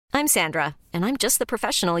I'm Sandra, and I'm just the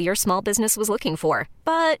professional your small business was looking for.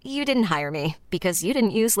 But you didn't hire me because you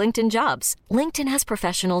didn't use LinkedIn Jobs. LinkedIn has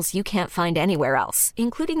professionals you can't find anywhere else,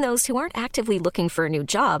 including those who aren't actively looking for a new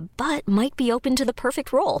job, but might be open to the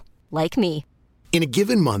perfect role, like me. In a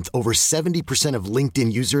given month, over 70% of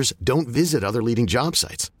LinkedIn users don't visit other leading job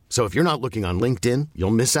sites. So if you're not looking on LinkedIn,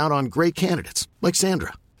 you'll miss out on great candidates like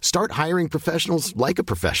Sandra. Start hiring professionals like a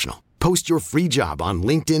professional. Post your free job on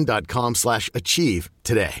linkedin.com/achieve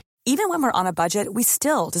today. Even when we're on a budget, we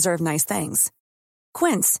still deserve nice things.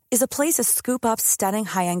 Quince is a place to scoop up stunning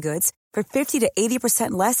high-end goods for 50 to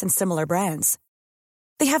 80% less than similar brands.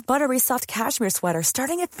 They have buttery soft cashmere sweaters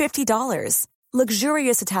starting at $50,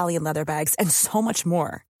 luxurious Italian leather bags, and so much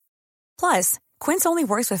more. Plus, Quince only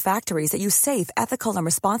works with factories that use safe, ethical, and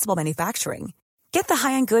responsible manufacturing. Get the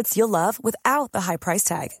high-end goods you'll love without the high price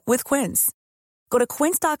tag with Quince. Go to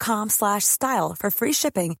quince.com/style for free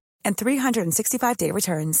shipping and 365-day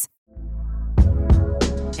returns.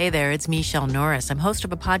 Hey there, it's Michelle Norris. I'm host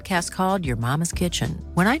of a podcast called Your Mama's Kitchen.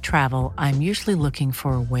 When I travel, I'm usually looking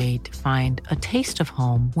for a way to find a taste of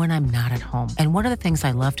home when I'm not at home. And one of the things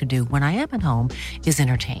I love to do when I am at home is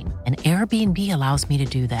entertain. And Airbnb allows me to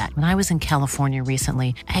do that. When I was in California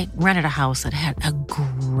recently, I rented a house that had a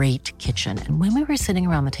great kitchen. And when we were sitting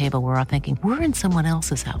around the table, we were all thinking, we're in someone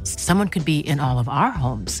else's house. Someone could be in all of our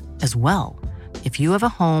homes as well. If you have a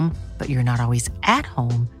home, but you're not always at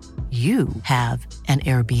home, you have an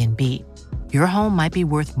Airbnb. Your home might be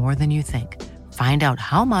worth more than you think. Find out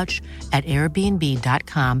how much at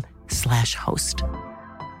airbnb.com/host.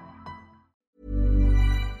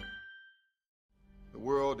 The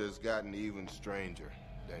world has gotten even stranger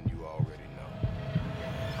than you already know.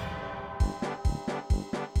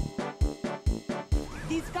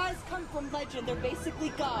 These guys come from legend. They're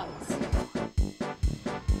basically gods.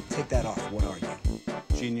 Take that off. What are you?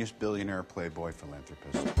 Genius, billionaire, playboy,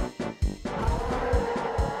 philanthropist.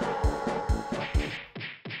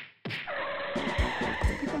 The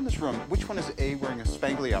people in this room, which one is A, wearing a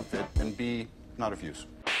spangly outfit, and B, not of use?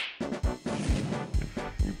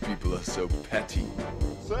 You people are so petty.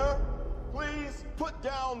 Sir, please put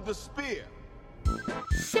down the spear.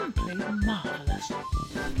 Simply marvelous.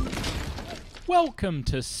 Welcome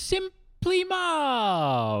to Simply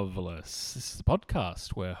Marvelous. This is the podcast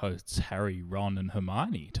where hosts Harry, Ron, and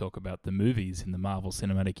Hermione talk about the movies in the Marvel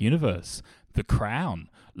Cinematic Universe, The Crown,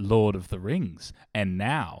 Lord of the Rings, and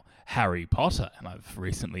now Harry Potter. And I've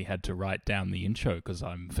recently had to write down the intro because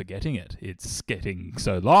I'm forgetting it. It's getting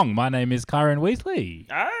so long. My name is Kyron Weasley.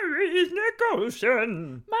 Harry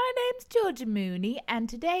Nicholson. My name's Georgia Mooney, and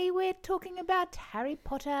today we're talking about Harry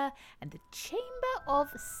Potter and the Chamber of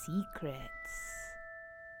Secrets.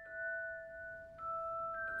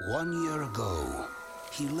 1 year ago,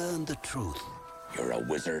 he learned the truth. You're a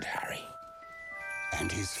wizard, Harry.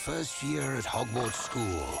 And his first year at Hogwarts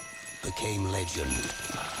School became legend.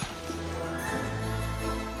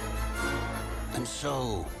 And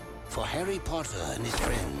so, for Harry Potter and his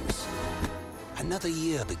friends, another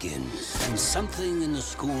year begins, and something in the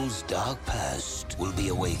school's dark past will be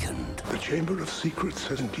awakened. The Chamber of Secrets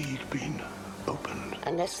has indeed been opened.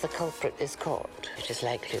 Unless the culprit is caught, it is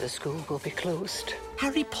likely the school will be closed.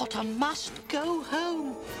 Harry Potter must go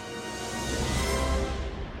home.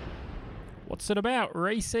 What's it about,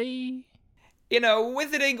 Reese? In a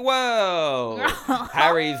wizarding world,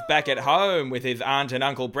 Harry's back at home with his aunt and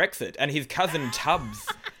uncle Brexit and his cousin Tubbs.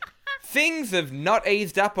 Things have not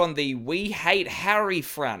eased up on the we hate Harry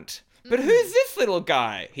front. But who's this little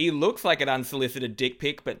guy? He looks like an unsolicited dick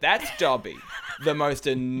pic, but that's Dobby. The most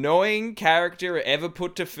annoying character ever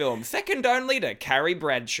put to film, second only to Carrie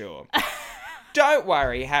Bradshaw. Don't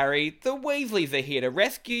worry, Harry. The Weasleys are here to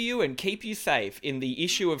rescue you and keep you safe in the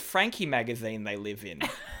issue of Frankie magazine they live in.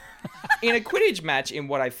 In a Quidditch match, in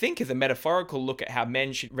what I think is a metaphorical look at how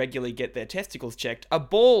men should regularly get their testicles checked, a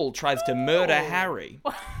ball tries to murder Harry.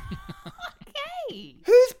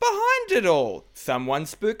 Who's behind it all?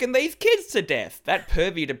 Someone's spooking these kids to death. That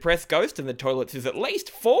pervy depressed ghost in the toilets is at least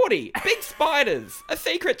 40. Big spiders, a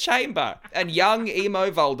secret chamber, and young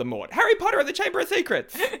emo Voldemort. Harry Potter and the Chamber of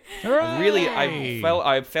Secrets. Really,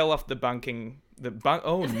 I fell off the bunking.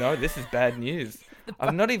 Oh no, this is bad news.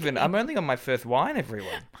 I'm only on my first wine,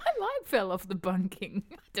 everyone. I fell off the bunking.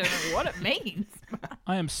 I don't know what it means.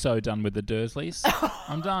 I am so done with the Dursleys.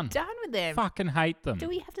 I'm done. Done with them. Fucking hate them. Do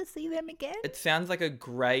we have to see them again? It sounds like a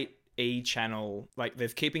great E-channel. Like,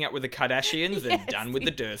 there's Keeping Up with the Kardashians and Done with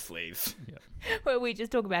the Dursleys. Yeah. Where we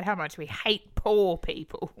just talk about how much we hate poor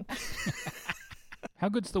people. How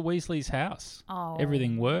good's the Weasley's house? Oh,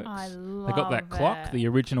 everything works. I love They got that clock, the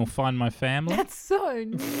original Find My Family. That's so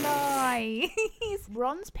nice.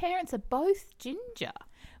 Ron's parents are both ginger,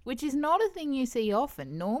 Which is not a thing you see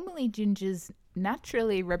often. Normally, gingers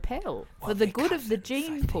naturally repel for the good of the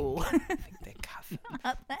gene pool. I think they're cousins.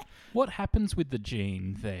 What happens with the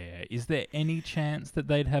gene there? Is there any chance that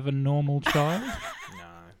they'd have a normal child? No.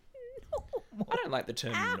 I don't like the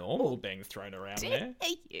term normal being thrown around there.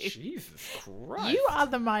 Jesus Christ. You are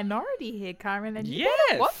the minority here, Kyron, and you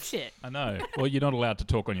better watch it. I know. Well, you're not allowed to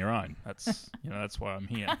talk on your own. That's why I'm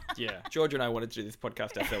here. Yeah. Georgia and I wanted to do this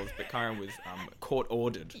podcast ourselves, but Kyron was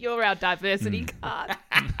court-ordered. You're our diversity card.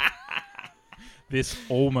 This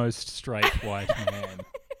almost straight white man.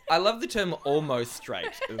 I love the term almost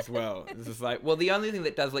straight as well. This is like, well, the only thing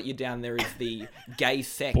that does let you down there is the gay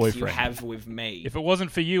sex you Boyfriend. have with me. If it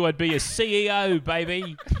wasn't for you, I'd be a CEO,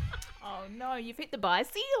 baby. Oh, no, you've hit the bar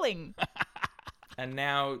ceiling. And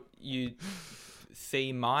now you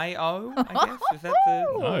see my O, I guess? Is that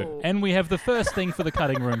the... No. And we have the first thing for the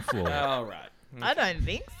cutting room floor. All right. Okay. I don't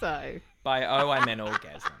think so. By O, I meant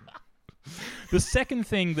orgasm. The second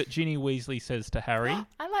thing that Ginny Weasley says to Harry...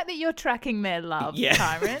 I like that you're tracking their love, Yeah.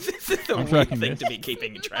 Kyron. This is a I'm weird tracking thing this. to be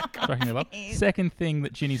keeping track of. Tracking their love. Second thing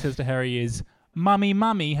that Ginny says to Harry is, Mummy,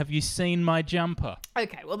 Mummy, have you seen my jumper?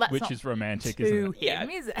 Okay, well, that's Which not is romantic, to isn't it? him,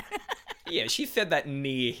 is it? Yeah, she said that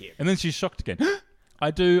near him. And then she's shocked again. I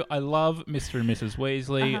do. I love Mr. and Mrs.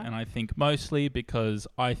 Weasley, and I think mostly because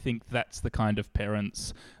I think that's the kind of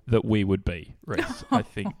parents that we would be, Reese. I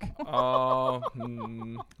think. Oh,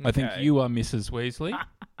 I think okay. you are Mrs. Weasley,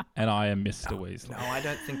 and I am Mr. Weasley. No, I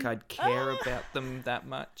don't think I'd care about them that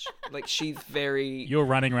much. Like, she's very... You're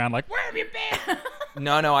running around like, where have you been?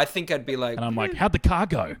 No, I think I'd be like... And I'm like, how'd the car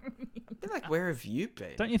go? I'd be like, where have you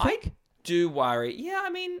been? Don't you think? I do worry. Yeah, I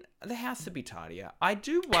mean, the house would be tidier. I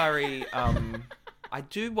do worry... I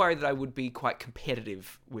do worry that I would be quite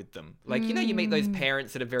competitive with them. Like, you know, you meet those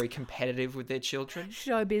parents that are very competitive with their children.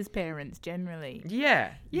 Showbiz parents, generally.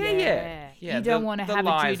 Yeah. You don't want to have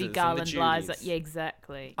a Judy Garland Judys. Liza. Yeah,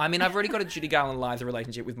 exactly. I mean, I've already got a Judy Garland Liza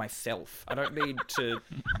relationship with myself. I don't need to...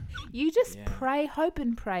 You just pray, hope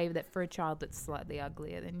and pray that for a child that's slightly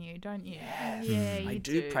uglier than you, don't you? Yes. Yeah, you I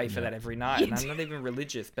do pray for that every night. You And I'm do. not even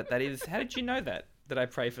religious, but that is... How did you know that? That I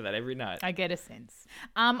pray for that every night? I get a sense.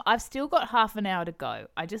 I've still got half an hour to go.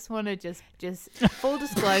 I just want to just full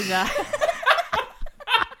disclosure.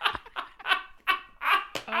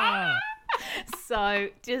 So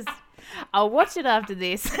I'll watch it after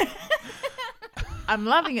this. I'm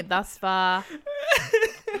loving it thus far.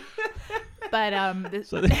 But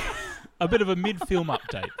So a bit of a mid-film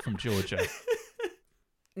update from Georgia.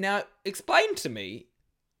 Now, explain to me,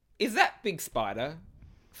 is that big spider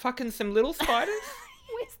fucking some little spiders?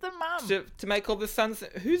 Where's the mum? To make all the sons...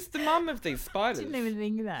 Who's the mum of these spiders? Didn't even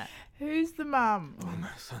think of that. Who's the mum? Oh, my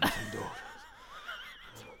sons and daughters.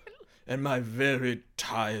 And my very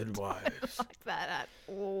tired wives. Like that at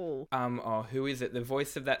all. Who is it? The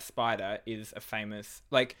voice of that spider is a famous...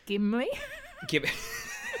 Like... Gimli? Gib...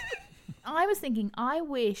 I was thinking, I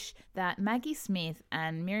wish that Maggie Smith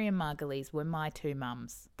and Miriam Margolyes were my two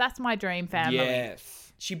mums. That's my dream family.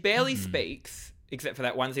 Yes. She barely speaks, except for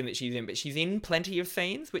that one scene that she's in, but she's in plenty of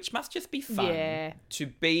scenes, which must just be fun. Yeah. To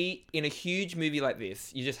be in a huge movie like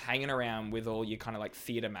this, you're just hanging around with all your kind of like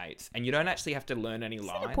theatre mates, and you don't actually have to learn any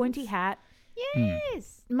lines. A pointy hat.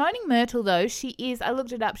 Yes. Moaning Myrtle, though, she is, I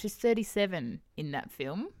looked it up, she's 37 in that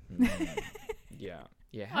film. Yeah.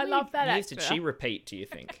 Yeah. I love that years actor. did she repeat, do you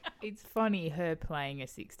think? It's funny, her playing a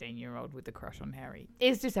 16-year-old with a crush on Harry.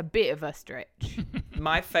 It's just a bit of a stretch.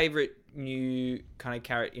 My favourite new kind of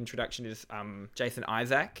character introduction is Jason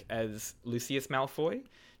Isaac as Lucius Malfoy.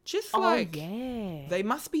 Just like, they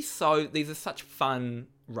must be so, these are such fun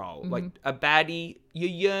roles. Like a baddie, you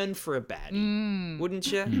yearn for a baddie,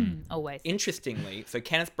 wouldn't you? Always. Interestingly, so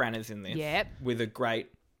Kenneth Branagh's in this with a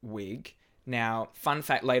great wig. Now, fun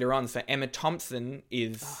fact later on, so Emma Thompson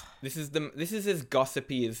is this is as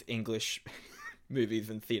gossipy as English movies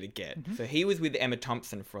and theatre get. So he was with Emma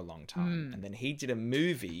Thompson for a long time, and then he did a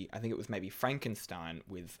movie, I think it was maybe Frankenstein,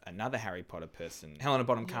 with another Harry Potter person, Helena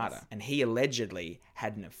Bonham Carter, and he allegedly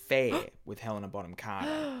had an affair with Helena Bonham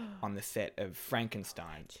Carter on the set of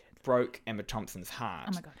Frankenstein. Broke Emma Thompson's heart.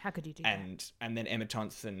 Oh my God, how could you do that? And then Emma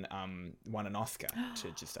Thompson won an Oscar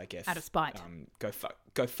to just, I guess, out of spite,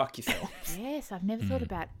 go fuck yourself. Yes, I've never thought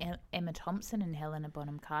about Emma Thompson and Helena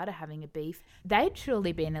Bonham Carter having a beef. They'd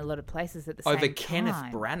surely be in a lot of places at the same time. Over Kenneth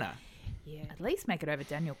Branagh. Yeah, at least make it over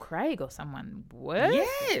Daniel Craig or someone worse.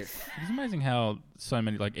 Yes. It's amazing how so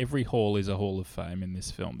many, like every hall is a hall of fame in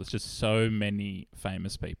this film. There's just so many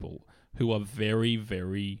famous people who are very,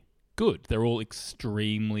 very good. They're all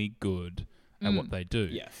extremely good at what they do.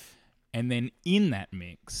 Yes. And then in that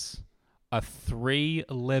mix are 3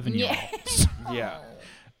 11-year-olds. Yeah.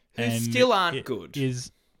 Who still aren't good.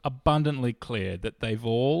 Is abundantly clear that they've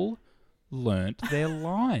all learnt their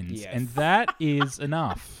lines, Yes. and that is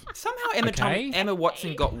enough. Somehow Emma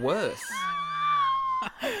Watson got worse.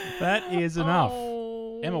 That is enough.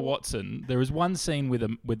 Oh. Emma Watson. There is one scene with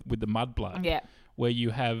the mudblood. Yeah. Where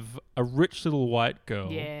you have a rich little white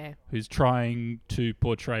girl Yeah. who's trying to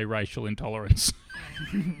portray racial intolerance.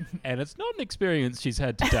 And it's not an experience she's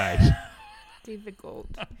had to date. Difficult.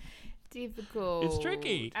 Difficult. It's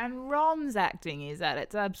tricky. And Ron's acting is at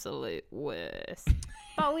its absolute worst.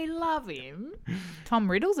 But we love him.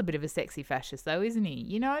 Tom Riddle's a bit of a sexy fascist, though, isn't he?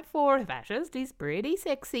 You know, for a fascist, he's pretty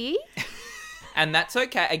sexy. And that's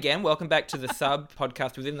okay. Again, welcome back to the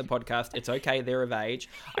sub-podcast within the podcast. It's okay, they're of age.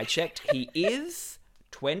 I checked. He is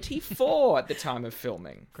 24 at the time of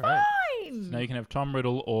filming. Great. Fine. So now you can have Tom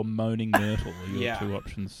Riddle or Moaning Myrtle are your Yeah. two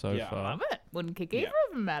options so far. Love it. Wouldn't kick either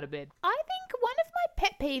of them out of bed. I think one of my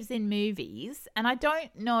pet peeves in movies, and I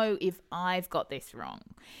don't know if I've got this wrong,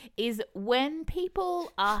 is when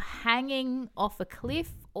people are hanging off a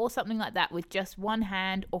cliff or something like that with just one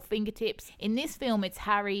hand or fingertips. In this film, it's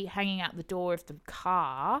Harry hanging out the door of the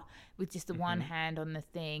car with just the one hand on the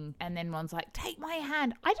thing, and then Ron's like, take my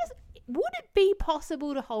hand. Would it be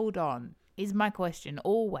possible to hold on? Is my question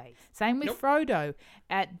always. Same with Frodo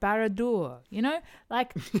at Barad-dûr, you know?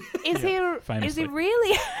 Like, is he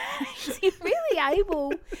really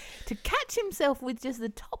able to catch himself with just the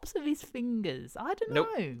tops of his fingers? I don't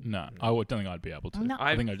know. No, I don't think I'd be able to. No.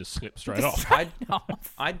 I think I'd just slip straight off.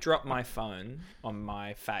 I drop my phone on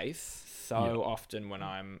my face so often when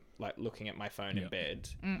I'm like looking at my phone in bed.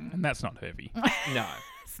 And that's not heavy. No.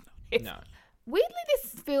 No. Weirdly,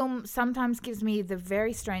 this film sometimes gives me the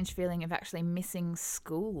very strange feeling of actually missing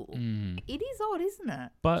school. It is odd, isn't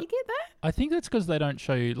it? But Do you get that? I think that's because they don't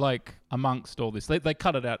show you, like, amongst all this. They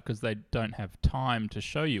cut it out because they don't have time to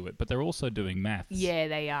show you it, but they're also doing maths. Yeah,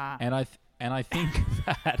 they are. And I think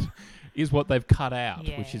that is what they've cut out,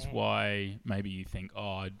 which is Yeah. why maybe you think, oh,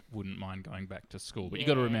 I wouldn't mind going back to school. But you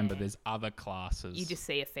got to remember, there's other classes. You just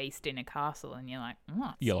see a feast in a castle and you're like,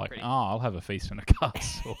 oh, You're like, I'll have a feast in a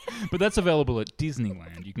castle. But that's available at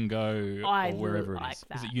Disneyland. You can go or wherever it is.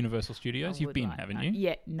 Is it Universal Studios? You've been, haven't you?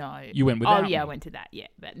 Yeah, no. You went without Oh, yeah, me. I went to that, yeah.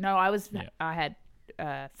 But no, I had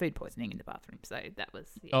food poisoning in the bathroom, so that was...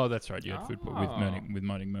 Yeah. Oh, that's right. You had food with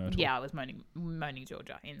Moaning Myrtle. Yeah, I was moaning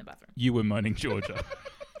Georgia in the bathroom. You were moaning Georgia.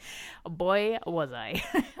 Boy, was I.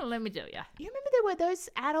 Let me tell you. You remember there were those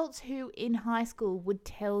adults who in high school would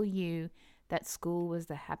tell you that school was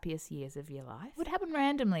the happiest years of your life? It would happen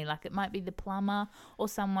randomly. Like it might be the plumber or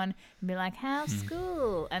someone and be like, how's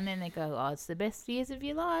school? And then they go, oh, it's the best years of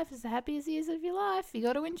your life. It's the happiest years of your life. You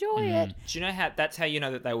got to enjoy it. Do you know that's how you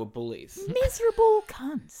know that they were bullies? Miserable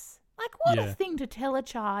cunts. Like, what a thing to tell a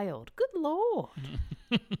child. Good Lord.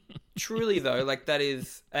 Truly, though, like that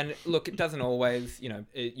is, and look, it doesn't always,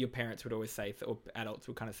 your parents would always say, or adults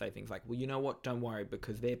would kind of say things like, well, you know what, don't worry,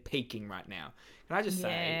 because they're peaking right now. Can I just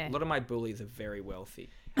say, a lot of my bullies are very wealthy,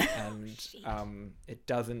 and it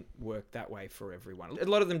doesn't work that way for everyone. A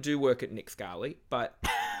lot of them do work at Nick Scali, but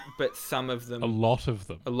some of them... A lot of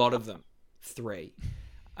them. 3.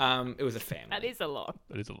 It was a family. That is a lot.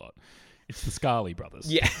 It's the Scali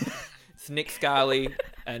brothers. Yeah. It's Nick Scali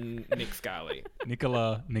and Nick Scali.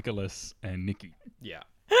 Nicola, Nicholas, and Nicky. Yeah.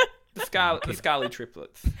 The Scali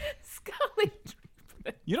triplets. Scali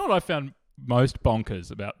triplets. You know what I found most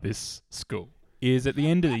bonkers about this school? Is at the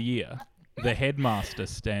end of the year, the headmaster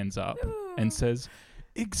stands up and says,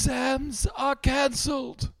 exams are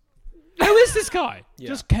cancelled. Who is this guy? Yeah.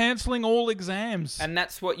 Just cancelling all exams. And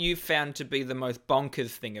that's what you found to be the most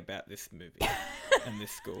bonkers thing about this movie and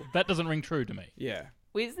this school. That doesn't ring true to me. Yeah.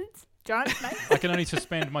 Wizards? Giant snakes? I can only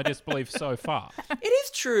suspend my disbelief so far. It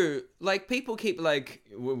is true. Like, people keep like,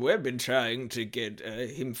 we've been trying to get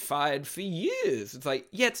him fired for years. It's like,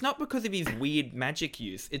 yeah, it's not because of his weird magic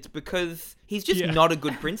use. It's because he's just not a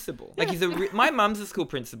good principal. Like, my mum's a school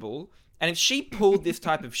principal, and if she pulled this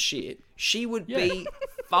type of shit, she would be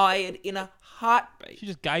fired in a heartbeat. She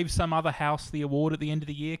just gave some other house the award at the end of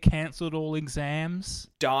the year, cancelled all exams.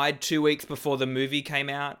 Died 2 weeks before the movie came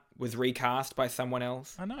out, was recast by someone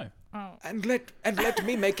else. I know. Oh. And let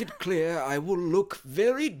me make it clear, I will look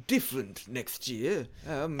very different next year.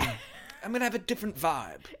 I'm going to have a different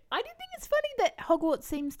vibe. I do think it's funny that Hogwarts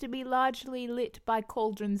seems to be largely lit by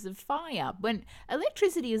cauldrons of fire, when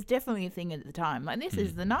electricity is definitely a thing at the time. Like, this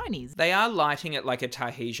is the 90s. They are lighting it like a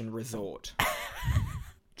Tahitian resort.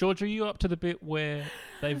 George, are you up to the bit where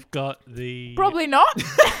they've got the... Probably not.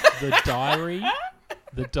 The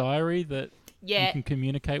diary that you can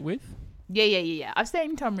communicate with? Yeah. I've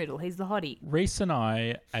seen Tom Riddle. He's the hottie. Reese and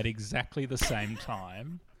I, at exactly the same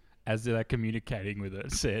time as they're communicating with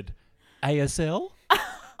it, said, ASL?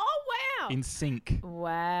 In sync.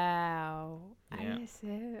 Wow. Yeah.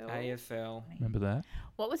 ASL. ASL. Remember that?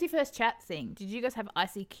 What was your first chat thing? Did you guys have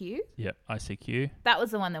ICQ? Yep, ICQ. That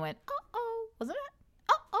was the one that went, uh-oh, wasn't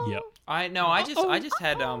it? Uh-oh. Yep. I just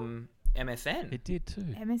had MSN. It did too.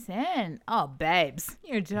 MSN. Oh, babes.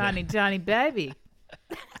 You're a tiny, tiny baby.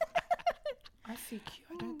 ICQ?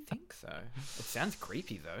 I don't think so. It sounds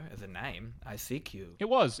creepy though, as a name. ICQ. It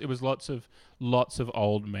was lots of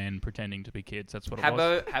old men pretending to be kids. That's what it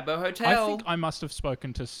was. Habbo Hotel. I think I must have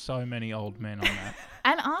spoken to so many old men on that.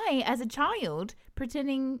 And I, as a child,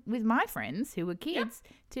 pretending with my friends who were kids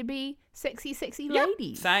to be sexy, sexy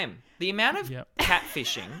ladies. Same. The amount of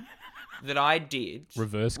catfishing that I did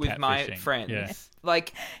Reverse with my catfishing. friends, Yeah.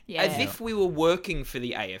 like Yeah. as if we were working for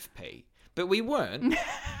the AFP, but we weren't.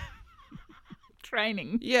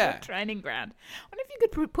 Training. Yeah. Training ground. I wonder if you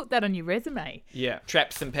could put that on your resume. Yeah.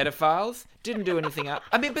 Trapped some pedophiles. Didn't do anything up.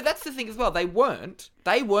 I mean, but that's the thing as well. They weren't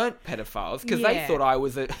pedophiles because they Yeah. thought I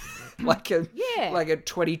was like a Yeah.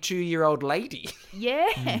 22-year-old lady.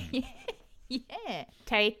 Yeah. Yeah.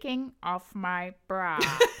 Taking off my bra.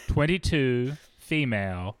 22,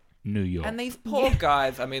 female, New York. And these poor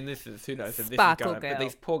guys, I mean, this is, who knows if this Sparkle is going, girl. but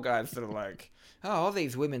these poor guys that are like, oh, all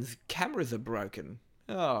these women's cameras are broken.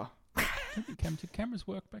 Oh. Did cameras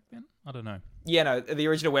work back then? I don't know. Yeah, no, the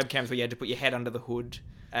original webcams where you had to put your head under the hood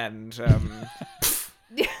and... Some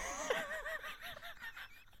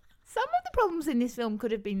of the problems in this film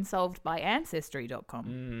could have been solved by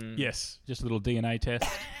Ancestry.com. Yes, just a little DNA test.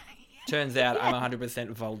 Turns out I'm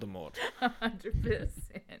 100% Voldemort. 100%.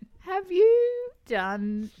 Have you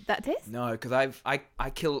done that test? No, because I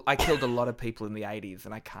killed a lot of people in the 80s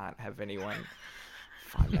and I can't have anyone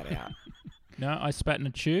find that out. No, I spat in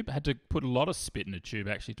a tube. Had to put a lot of spit in a tube,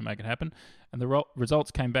 actually, to make it happen. And the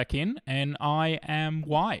results came back in, and I am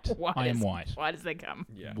white. I am white. Why does they come?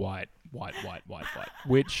 Yeah. White.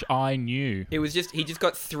 Which I knew. It was he just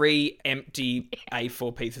got 3 empty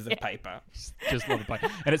A4 pieces of paper. Just a lot of paper.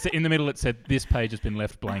 And it's in the middle, it said, this page has been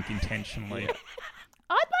left blank intentionally.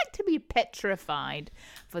 I'd like to be petrified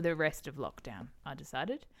for the rest of lockdown, I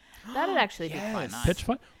decided. That'd actually be quite nice.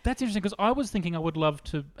 Petrified? That's interesting, because I was thinking I would love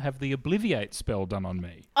to have the Obliviate spell done on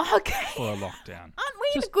me Okay. for a lockdown. Aren't we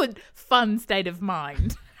in a good, fun state of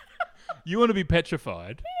mind? You want to be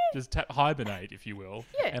petrified, just hibernate, if you will.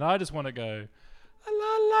 Yeah. And I just want to go, la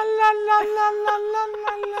la la la la la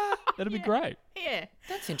la la. That'd be great. Yeah.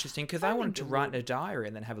 That's interesting because I wanted to write in a diary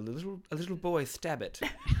and then have a little boy stab it.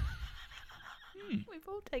 We've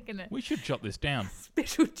all taken a We should jot this down.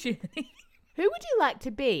 special journey. Who would you like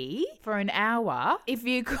to be for an hour if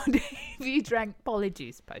you drank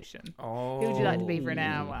Polyjuice potion? Oh. Who would you like to be for an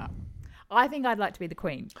hour? I think I'd like to be the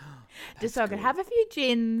queen. Just so I could have a few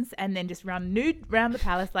gins and then just run nude round the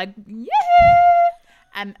palace like, yeah!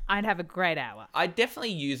 And I'd have a great hour. I'd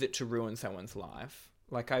definitely use it to ruin someone's life.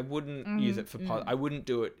 Like, I wouldn't use it for... I wouldn't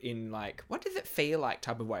do it in, like... What does it feel like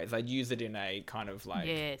type of ways? I'd use it in a kind of, like...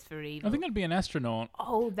 Yes, for evil. I think I'd be an astronaut.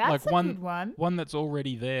 Oh, that's like a good one. One that's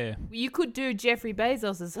already there. You could do Jeffrey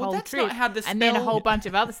Bezos' Well, whole that's trip not how the and then a spell- whole bunch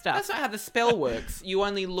of other stuff. That's not how the spell works. You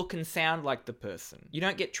only look and sound like the person. You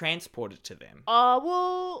don't get transported to them. Oh,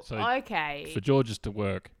 well, So okay. For Georges to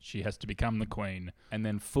work, she has to become the queen and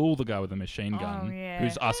then fool the guy with a machine gun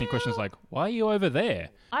who's asking questions like, why are you over there?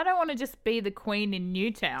 I don't want to just be the queen in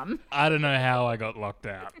Newtown. I don't know how I got locked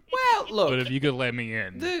out. Well, look. But if you could let me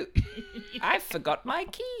in. I forgot my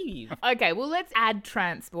keys. Okay, well, let's add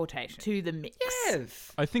transportation to the mix.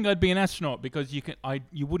 Yes. I think I'd be an astronaut because you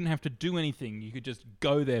wouldn't have to do anything. You could just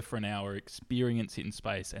go there for an hour, experience it in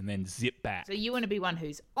space, and then zip back. So you want to be one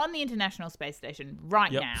who's on the International Space Station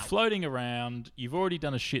right Yep, now. floating around. You've already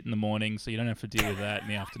done a shit in the morning, so you don't have to deal with that in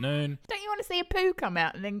the afternoon. Don't you want to see a poo come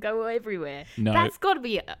out and then go everywhere? No. That's got to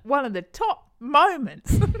be one of the top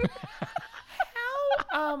moments.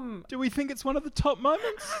 Do we think it's one of the top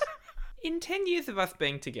moments? In 10 years of us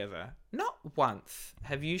being together, not once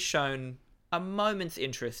have you shown a moment's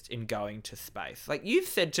interest in going to space. Like, you've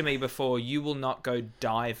said to me before, you will not go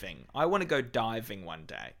diving. I want to go diving one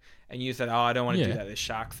day. And you said, oh, I don't want to do that. There's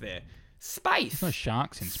sharks there. Space. There's no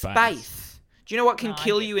sharks in space. Space. Do you know what can No, I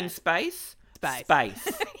kill get you that. in space?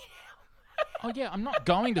 Space. Oh yeah, I'm not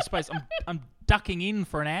going to space. I'm ducking in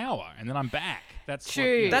for an hour and then I'm back. That's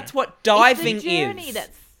True. What, That's what diving it's the journey is.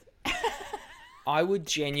 that's I would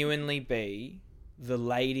genuinely be the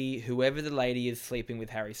lady, whoever the lady is sleeping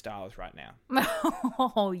with Harry Styles right now.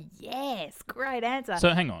 Oh, yes. Great answer. So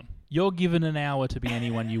hang on. You're given an hour to be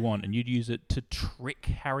anyone you want, and you'd use it to trick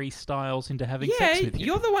Harry Styles into having sex with you.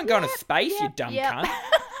 You're the one going to space, you dumb cunt.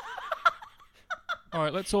 All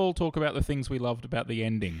right, let's all talk about the things we loved about the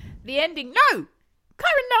ending. The ending. No!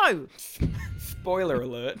 Karen, no! Spoiler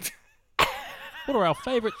alert. What are our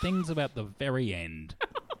favourite things about the very end?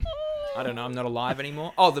 I don't know. I'm not alive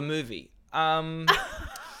anymore. Oh, the movie.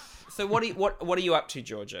 So what are you up to,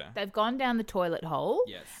 Georgia? They've gone down the toilet hole.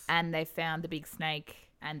 Yes. And they found the big snake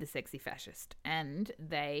and the sexy fascist. And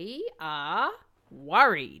they are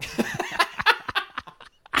worried.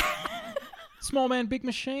 Small man, big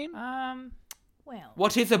machine? Well.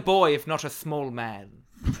 What is a boy if not a small man?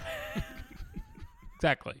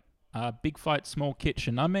 Exactly. Big fight, small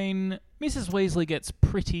kitchen. I mean, Mrs. Weasley gets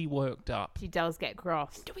pretty worked up. She does get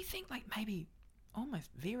cross. Do we think, like, maybe almost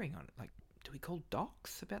veering on it? Like, do we call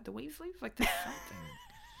docs about the Weasleys? Like, there's something.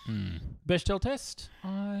 Bechdel test?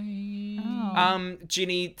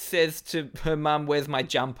 Ginny says to her mum, "Where's my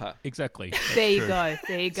jumper?" Exactly. There you go.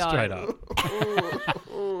 Straight up.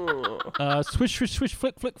 Swish, swish, swish,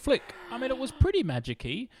 flick, flick, flick. I mean, it was pretty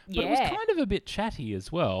magic-y, but it was kind of a bit chatty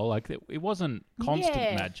as well. Like, it wasn't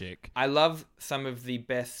constant magic. I love some of the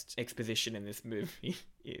best exposition in this movie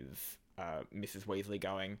is Mrs. Weasley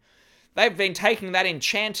going, "They've been taking that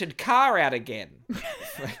enchanted car out again."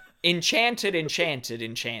 Enchanted.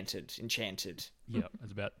 Yeah,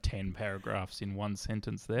 there's about 10 paragraphs in one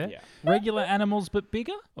sentence there. Yeah. Regular animals, but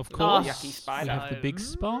bigger, of course. Yucky spider. We have the big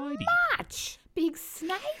Spidey. Much. Big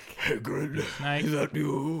snake. Hagrid, Snake. is that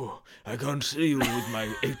you? I can't see you with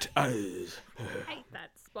my 8 eyes. I hate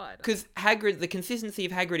that spider. Because Hagrid, the consistency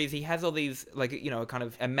of Hagrid is he has all these, like, you know, kind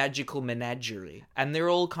of a magical menagerie. And they're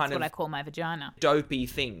all kind That's of... what I call my vagina. Dopey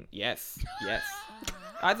thing. Yes.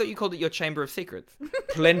 I thought you called it your chamber of secrets.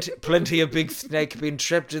 Plenty of big snake been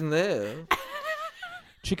trapped in there.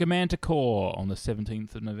 Chickamanticore on the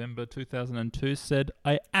 17th of November 2002 said,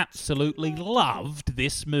 "I absolutely loved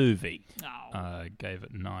this movie." Gave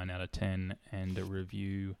it 9 out of 10 and a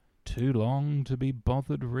review too long to be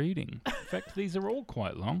bothered reading. In fact, these are all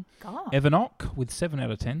quite long. God. Evanock with 7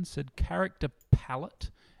 out of 10 said, "Character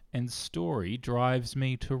palette and story drives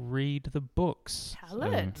me to read the books."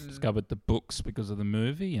 Palette? So, discovered the books because of the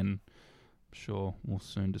movie, and I'm sure we'll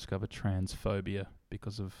soon discover transphobia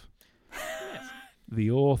because of the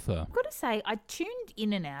author. I've got to say, I tuned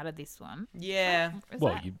in and out of this one. Yeah.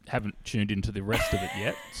 You haven't tuned into the rest of it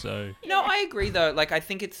yet, so... No, I agree, though. Like, I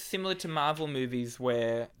think it's similar to Marvel movies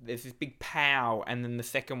where there's this big pow, and then the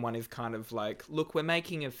second one is kind of like, look, we're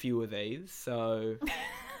making a few of these, so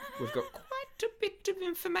we've got quite a bit of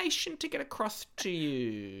information to get across to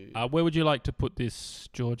you. Where would you like to put this,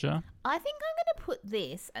 Georgia? I think I'm going to put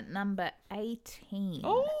this at number 18.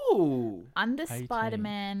 Oh! Under 18.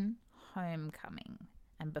 Spider-Man Homecoming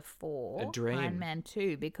and before A dream. Iron Man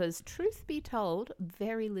 2, because truth be told,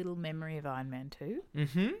 very little memory of Iron Man 2.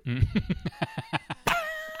 Mm-hmm.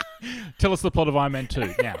 Tell us the plot of Iron Man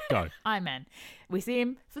 2. Now, go. Iron Man. We see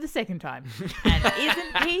him for the second time. And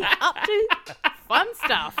isn't he up to fun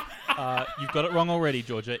stuff? You've got it wrong already,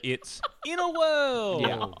 Georgia. It's Inner World.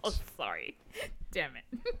 Yeah. Oh, sorry. Damn it.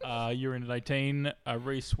 You're in at 18.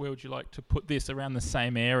 Reese, where would you like to put this? Around the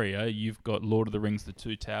same area. You've got Lord of the Rings, The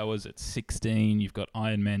Two Towers at 16. You've got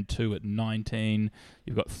Iron Man 2 at 19.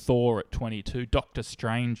 You've got Thor at 22. Doctor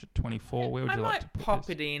Strange at 24. Where would you like to put pop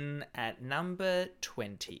this? it in at number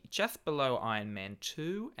 20, just below Iron Man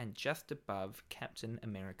 2 and just above Captain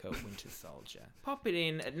America Winter Soldier. Pop it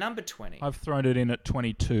in at number 20. I've thrown it in at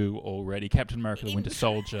 22 already. Captain America the Winter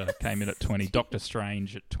Soldier came in at 20. Doctor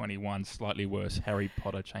Strange at 21. Slightly worse. Harry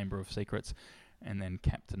Potter Chamber of Secrets. And then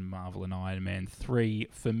Captain Marvel and Iron Man 3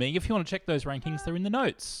 for me. If you want to check those rankings, they're in the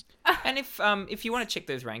notes. And if you want to check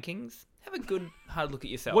those rankings, have a good hard look at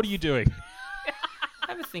yourself. What are you doing?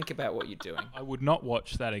 Have a think about what you're doing. I would not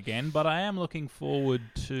watch that again, but I am looking forward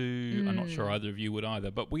to... I'm not sure either of you would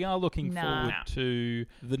either, but we are looking forward to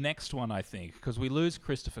the next one, I think, because we lose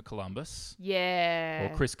Christopher Columbus. Yeah.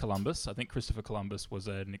 Or Chris Columbus. I think Christopher Columbus was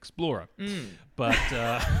an explorer. But...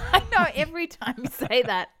 I know, every time you say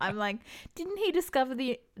that, I'm like, didn't he discover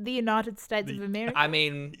the United States of America? I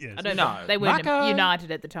mean, Yes. I don't know. They weren't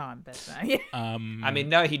united at the time, but yeah. I mean,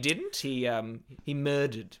 no, he didn't. He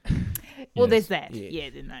murdered. Well, Yes. there's that. Yeah. Yeah,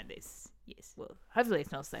 no, there's... Yes. Well, hopefully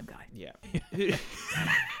it's not the same guy. Yeah.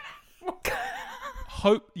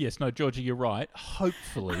 Georgia, you're right.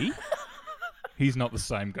 Hopefully, he's not the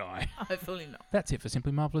same guy. Hopefully not. That's it for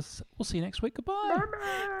Simply Marvelous. We'll see you next week. Goodbye.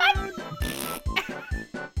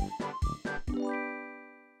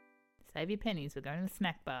 Save your pennies. We're going to the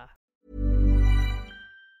snack bar.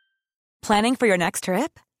 Planning for your next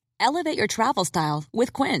trip? Elevate your travel style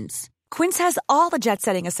with Quince. Quince has all the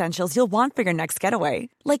jet-setting essentials you'll want for your next getaway,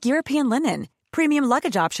 like European linen, premium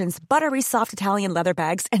luggage options, buttery soft Italian leather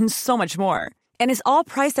bags, and so much more. And is all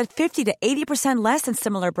priced at 50 to 80% less than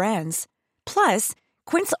similar brands. Plus,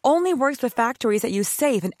 Quince only works with factories that use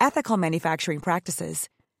safe and ethical manufacturing practices.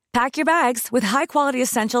 Pack your bags with high-quality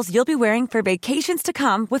essentials you'll be wearing for vacations to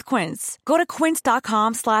come with Quince. Go to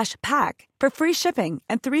quince.com/pack for free shipping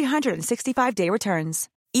and 365-day returns.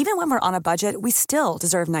 Even when we're on a budget, we still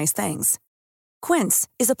deserve nice things. Quince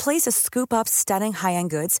is a place to scoop up stunning high-end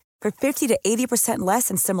goods for 50 to 80% less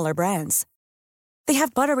than similar brands. They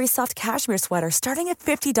have buttery soft cashmere sweaters starting at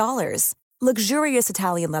 $50, luxurious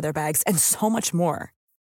Italian leather bags, and so much more.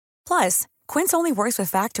 Plus, Quince only works with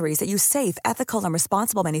factories that use safe, ethical, and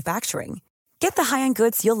responsible manufacturing. Get the high-end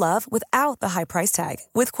goods you'll love without the high price tag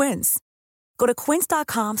with Quince. Go to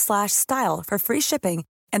quince.com/style for free shipping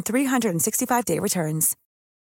and 365-day returns.